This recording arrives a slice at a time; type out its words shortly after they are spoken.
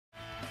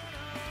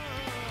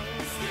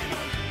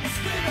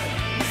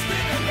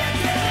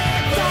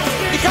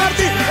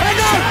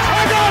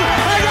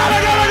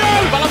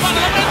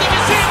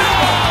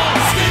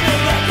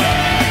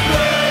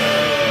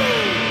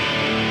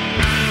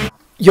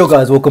Yo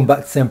guys, welcome back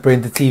to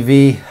SempreInter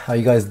TV. How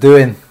you guys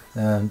doing?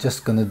 I'm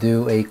just gonna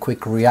do a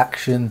quick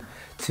reaction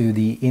to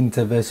the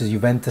Inter versus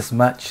Juventus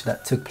match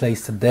that took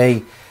place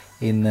today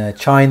in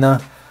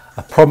China.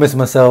 I promised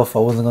myself I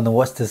wasn't gonna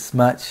watch this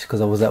match because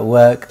I was at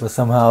work, but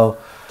somehow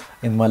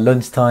in my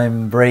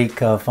lunchtime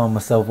break I found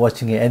myself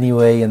watching it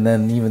anyway, and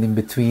then even in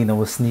between I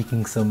was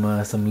sneaking some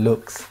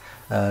looks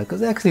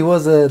because it actually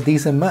was a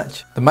decent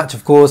match. The match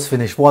of course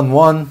finished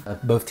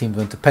 1-1. Both teams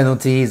went to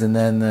penalties, and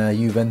then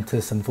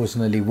Juventus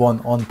unfortunately won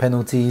on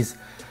penalties.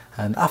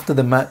 And after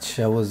the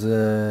match I was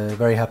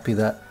very happy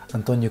that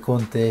Antonio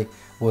Conte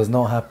was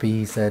not happy.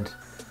 He said,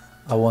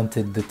 I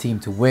wanted the team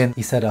to win.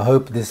 He said, I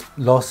hope this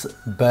loss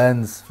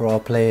burns for our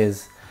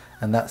players.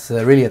 And that's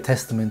really a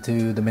testament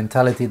to the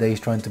mentality that he's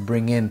trying to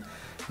bring in.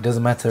 It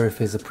doesn't matter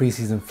if it's a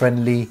pre-season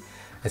friendly,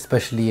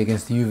 especially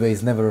against Juve,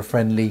 it's never a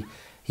friendly.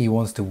 He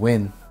wants to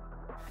win.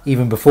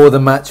 Even before the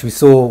match, we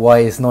saw why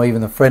it's not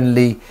even a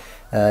friendly.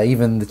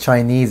 Even the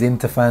Chinese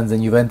Inter fans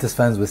and Juventus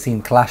fans were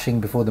seen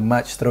clashing before the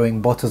match,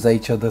 throwing bottles at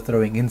each other,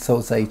 throwing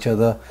insults at each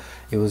other.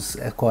 It was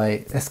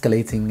quite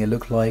escalating, it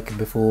looked like,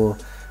 before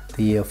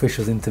the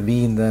officials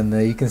intervened. And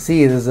you can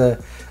see there's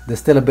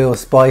still a bit of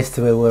spice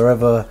to it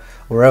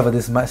wherever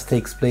this match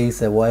takes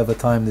place, at whatever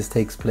time this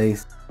takes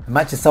place. The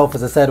match itself,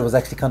 as I said, was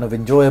actually kind of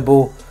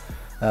enjoyable.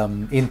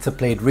 Inter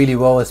played really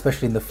well,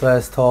 especially in the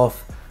first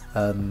half.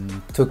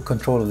 Took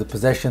control of the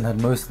possession,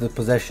 had most of the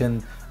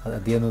possession.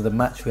 At the end of the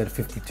match we had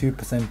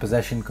 52%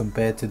 possession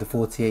compared to the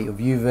 48 of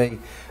Juve,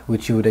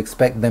 which you would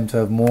expect them to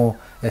have more,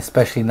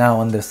 especially now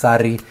under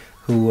Sarri,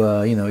 who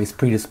is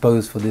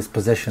predisposed for this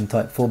possession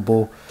type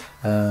football.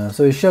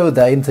 So it showed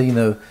that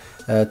Inter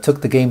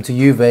took the game to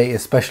Juve,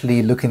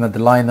 especially looking at the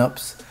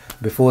lineups.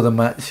 Before the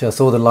match I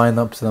saw the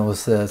lineups and I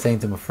was saying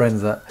to my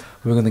friends that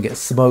we were going to get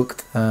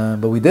smoked,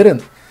 but we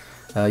didn't.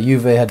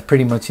 Juve had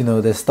pretty much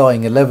their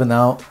starting 11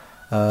 out,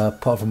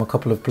 apart from a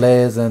couple of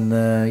players. And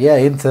yeah,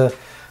 Inter,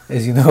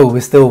 as you know,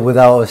 we're still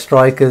without our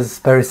strikers.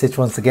 Perisic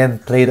once again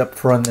played up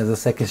front as a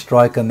second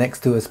striker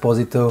next to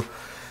Esposito,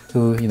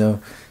 who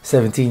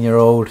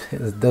 17-year-old,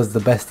 does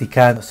the best he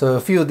can. So a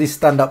few of these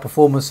standout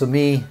performances for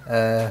me.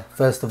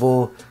 First of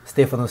all,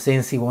 Stefano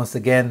Sensi once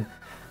again.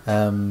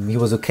 He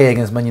was okay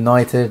against Man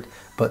United,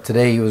 but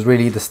today he was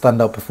really the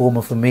standout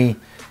performer for me.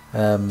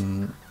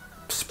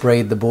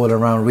 Sprayed the ball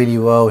around really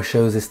well,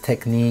 shows his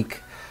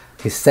technique.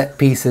 His set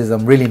pieces,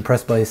 I'm really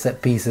impressed by his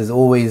set pieces,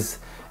 always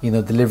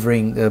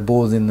delivering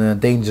balls in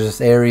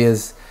dangerous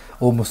areas.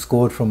 Almost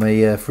scored from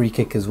a free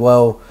kick as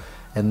well.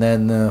 And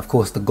then of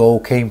course the goal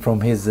came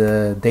from his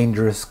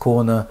dangerous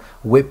corner,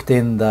 whipped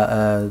in,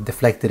 that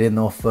deflected in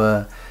off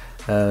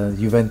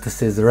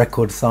Juventus's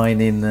record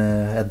signing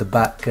at the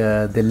back,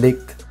 De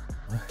Ligt.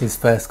 His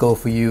first goal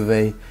for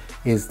Juve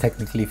is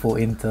technically for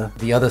Inter.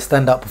 The other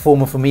standout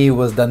performer for me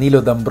was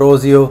Danilo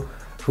D'Ambrosio,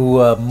 who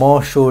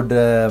marshalled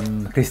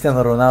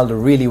Cristiano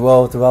Ronaldo really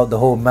well throughout the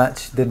whole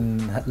match.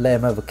 Didn't let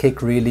him have a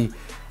kick really.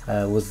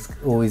 Was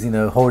always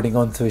holding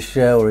on to his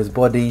shirt or his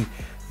body,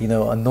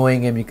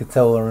 annoying him. You could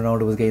tell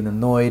Ronaldo was getting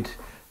annoyed.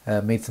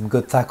 Made some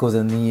good tackles,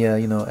 and he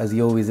as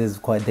he always is,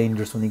 quite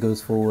dangerous when he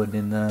goes forward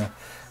in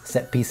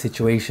set piece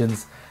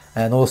situations.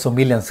 And also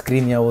Milan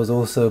Skriniar was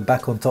also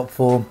back on top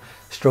form.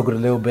 Struggled a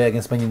little bit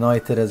against Man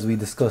United, as we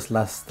discussed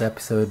last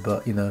episode,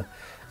 but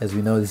as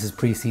we know, this is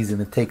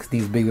pre-season. It takes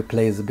these bigger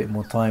players a bit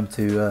more time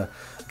to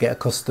get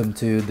accustomed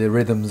to the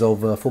rhythms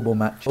of a football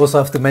match. Also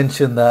have to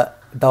mention that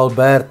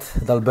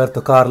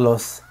Dalberto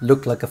Carlos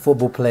looked like a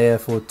football player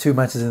for 2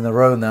 matches in a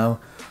row now.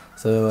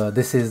 So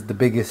this is the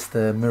biggest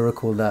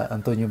miracle that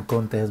Antonio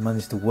Conte has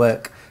managed to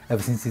work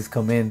ever since he's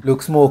come in.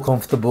 Looks more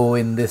comfortable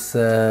in this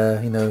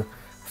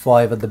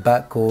 5 at the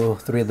back or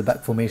 3 at the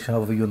back formation,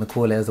 however you want to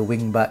call it, as a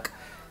wing back,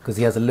 because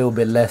he has a little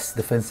bit less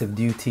defensive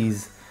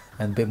duties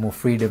and a bit more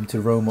freedom to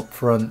roam up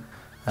front.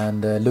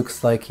 And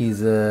looks like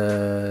he's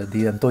the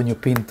Antonio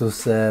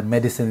Pinto's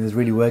medicine is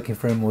really working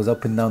for him. Was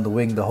up and down the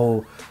wing the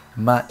whole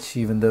match,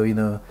 even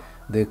though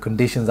the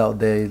conditions out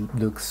there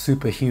look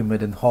super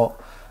humid and hot.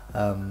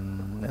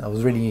 I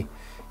was really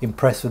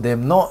impressed with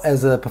him, not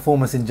as a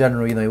performance in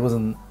general, it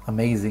wasn't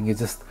amazing. It's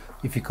just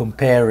if you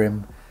compare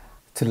him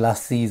to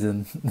last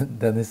season,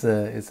 then it's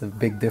a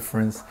big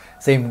difference.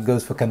 Same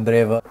goes for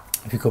Candreva.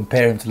 If you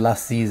compare him to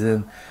last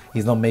season,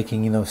 he's not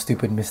making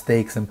stupid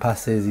mistakes and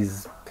passes.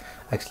 He's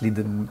actually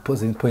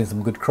putting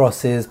some good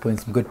crosses, putting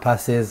some good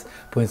passes,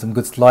 putting some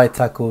good slide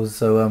tackles.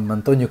 So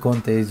Antonio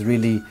Conte is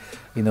really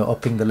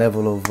upping the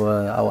level of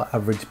our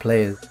average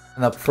players.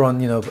 And up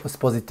front,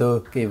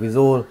 Esposito gave his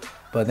all,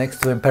 but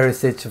next to him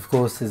Perisic, of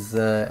course, is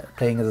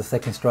playing as a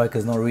second striker.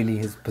 Is not really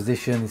his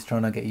position. He's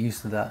trying to get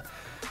used to that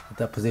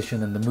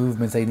position and the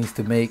movements that he needs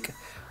to make.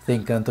 I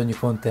think Antonio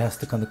Conte has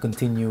to kind of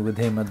continue with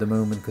him at the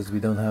moment, because we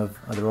don't have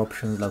other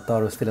options.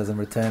 Lautaro still hasn't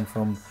returned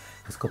from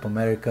his Copa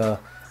America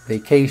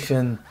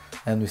vacation,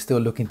 and we're still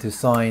looking to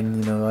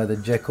sign either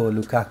Dzeko or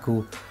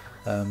Lukaku.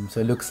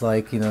 So it looks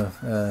like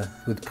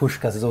with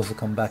Puskás has also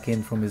come back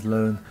in from his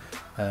loan.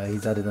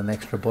 He's added an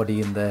extra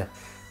body in there.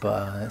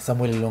 But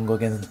Samuel Longo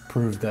again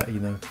proved that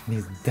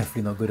he's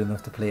definitely not good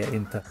enough to play at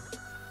Inter.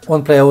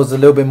 One player I was a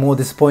little bit more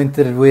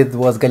disappointed with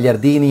was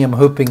Gagliardini. I'm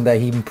hoping that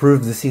he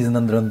improved the season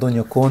under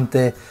Antonio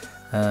Conte,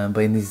 but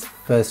in these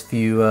first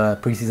few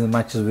pre-season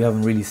matches we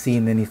haven't really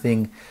seen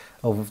anything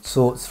of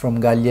sorts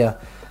from Gaglia.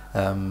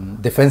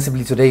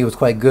 Defensively today he was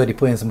quite good. He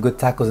put in some good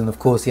tackles, and of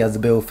course he has a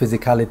bit of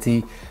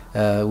physicality,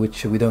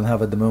 which we don't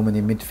have at the moment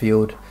in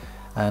midfield.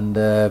 And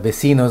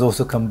Vecino has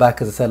also come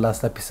back, as I said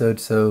last episode,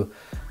 so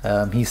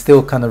he's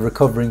still kind of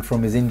recovering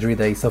from his injury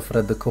that he suffered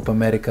at the Copa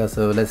America,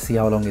 so let's see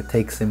how long it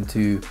takes him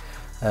to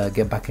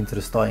get back into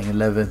the starting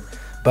 11.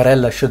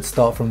 Barella should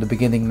start from the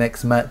beginning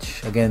next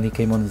match. Again, he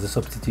came on as a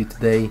substitute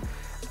today.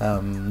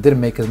 Didn't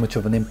make as much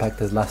of an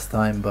impact as last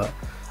time, but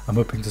I'm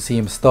hoping to see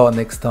him start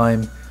next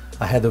time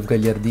ahead of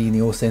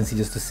Gagliardini or Sensi,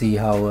 just to see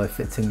how it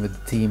fits in with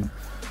the team.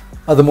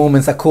 Other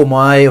moments that caught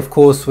my eye, of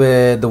course,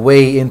 were the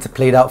way Inter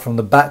played out from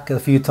the back a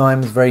few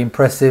times. Very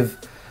impressive.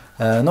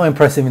 Not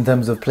impressive in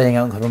terms of playing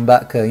out from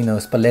back.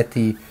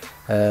 Spalletti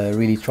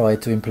really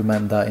tried to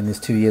implement that in his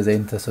 2 years at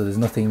Inter, so there's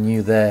nothing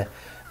new there.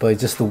 But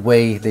it's just the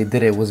way they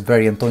did it was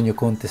very Antonio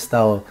Conte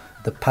style.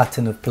 The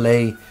pattern of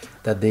play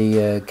that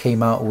they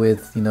came out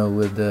with,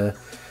 with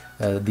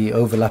the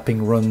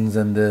overlapping runs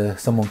and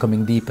someone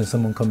coming deep and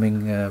someone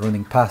coming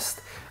running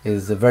past,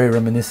 is very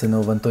reminiscent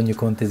of Antonio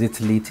Conte's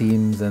Italy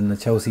teams and the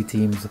Chelsea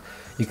teams.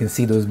 You can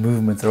see those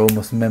movements are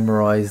almost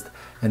memorized,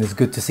 and it's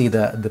good to see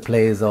that the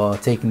players are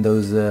taking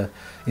those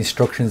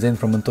instructions in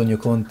from Antonio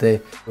Conte.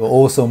 We're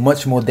also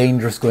much more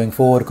dangerous going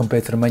forward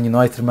compared to the Man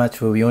United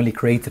match, where we only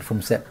created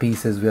from set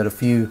pieces. We had a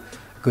few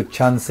good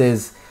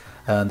chances,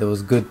 there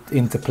was good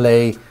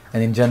interplay,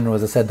 and in general,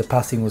 as I said, the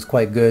passing was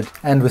quite good.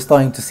 And we're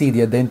starting to see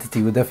the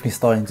identity. We're definitely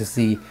starting to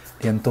see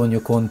the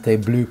Antonio Conte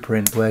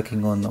blueprint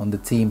working on the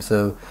team.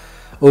 So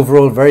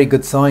overall, very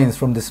good signs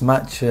from this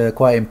match.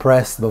 Quite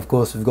impressed. But of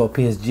course, we've got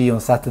PSG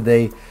on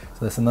Saturday, so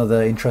that's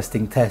another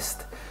interesting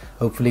test.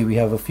 Hopefully we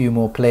have a few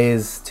more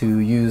players to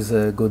use.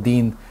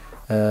 Godin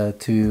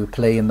to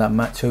play in that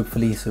match,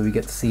 hopefully, so we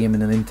get to see him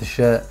in an Inter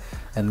shirt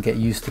and get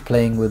used to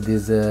playing with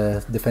his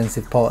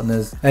defensive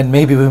partners. And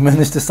maybe we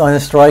manage to sign a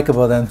striker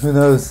by then, who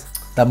knows.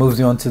 That moves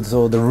me on to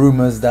sort of the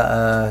rumours that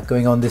are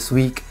going on this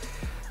week.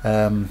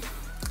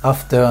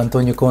 After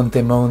Antonio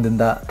Conte moaned in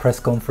that press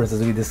conference,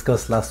 as we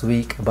discussed last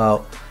week,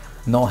 about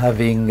not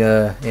having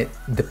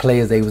the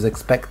players that he was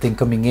expecting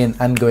coming in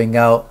and going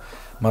out,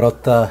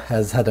 Marotta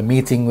has had a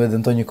meeting with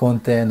Antonio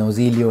Conte and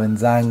Ozilio and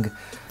Zhang,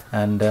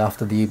 and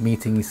after the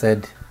meeting he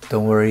said,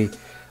 don't worry,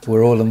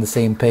 we're all on the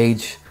same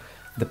page.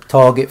 The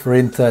target for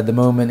Inter at the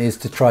moment is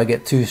to try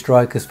get 2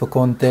 strikers for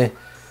Conte.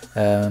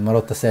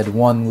 Marotta said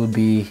one will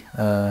be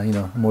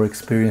a more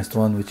experienced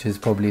one, which is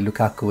probably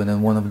Lukaku, and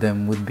then one of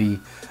them would be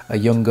a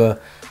younger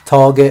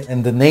target.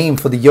 And the name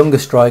for the younger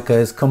striker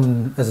has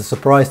come as a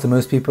surprise to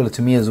most people,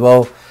 to me as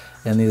well,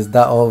 and is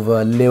that of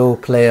Leo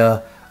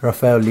player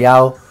Rafael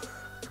Leao.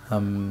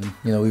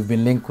 We've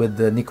been linked with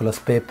Nicolas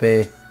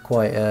Pepe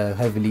quite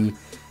heavily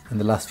in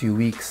the last few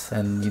weeks,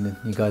 and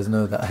you guys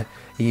know that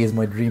he is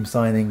my dream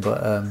signing,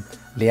 but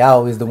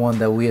Leao is the one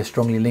that we are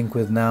strongly linked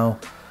with now.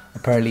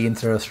 Apparently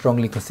Inter are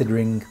strongly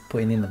considering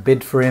putting in a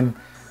bid for him.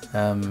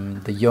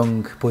 The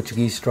young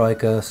Portuguese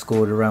striker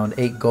scored around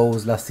 8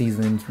 goals last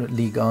season in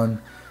Ligue 1,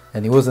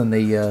 and he wasn't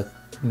a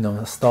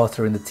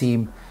starter in the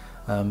team.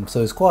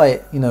 So it's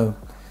quite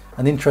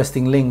an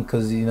interesting link,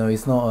 because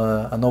it's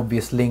not an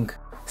obvious link.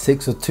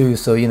 6'2",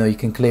 so you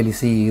can clearly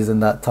see he's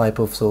in that type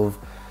of sort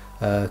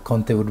of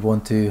Conte would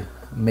want to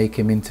make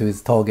him into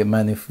his target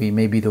man if we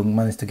maybe don't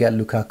manage to get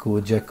Lukaku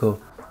or Dzeko.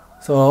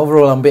 So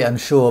overall, I'm a bit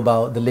unsure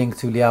about the link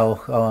to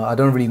Leao. I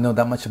don't really know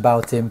that much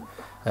about him.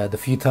 The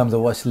few times I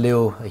watched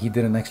Leo, he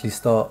didn't actually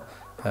start.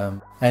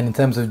 And in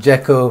terms of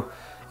Dzeko,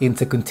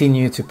 Inter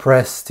continue to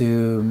press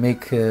to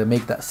make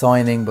that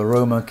signing, but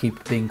Roma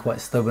keep being quite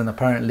stubborn.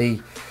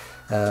 Apparently,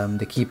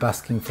 they keep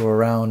asking for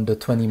around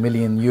 20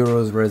 million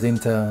euros, whereas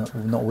Inter are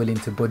not willing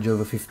to budge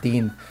over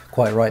 15.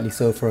 Quite rightly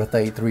so for a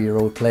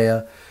 33-year-old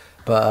player.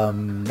 But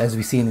as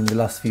we've seen in the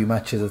last few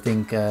matches, I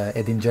think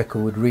Edin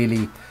Dzeko would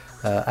really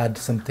add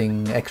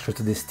something extra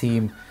to this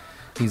team.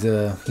 He's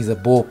a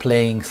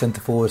ball-playing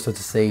centre-forward, so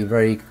to say,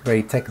 very,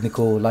 very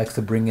technical, likes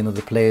to bring in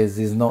other players.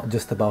 It's not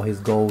just about his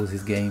goals,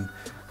 his game,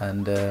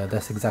 and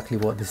that's exactly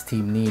what this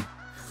team needs.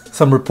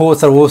 Some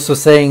reports are also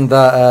saying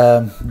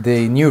that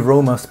the new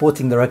Roma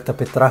sporting director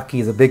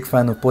Petracchi is a big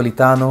fan of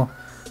Politano.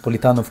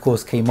 Politano, of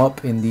course, came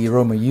up in the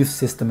Roma youth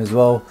system as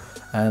well,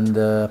 and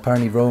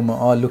apparently Roma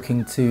are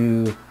looking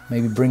to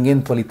maybe bring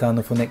in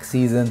Politano for next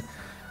season.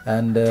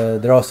 And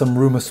there are some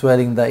rumours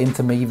swirling that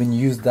Inter may even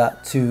use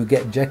that to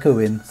get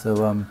Dzeko in.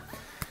 So,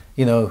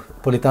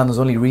 Politano's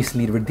only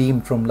recently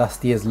redeemed from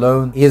last year's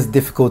loan. It is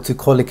difficult to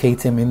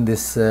collocate him in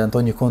this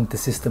Antonio Conte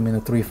system in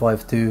a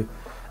 3-5-2.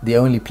 The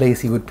only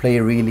place he would play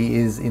really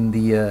is in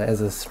the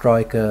as a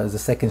striker, as a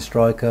second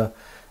striker,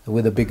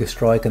 with a bigger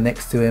striker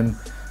next to him.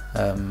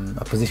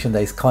 A position that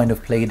he's kind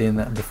of played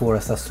in before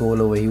at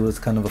Sassuolo, where he was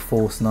kind of a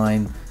false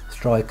 9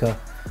 striker.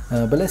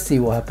 But let's see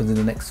what happens in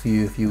the next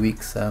few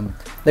weeks. Let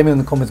me know in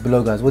the comments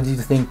below, guys. What did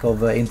you think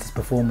of Inter's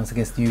performance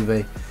against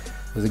Juve?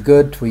 Was it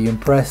good? Were you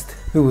impressed?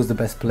 Who was the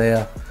best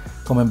player?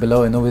 comment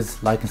below, and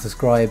always like and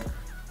subscribe.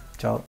 Ciao.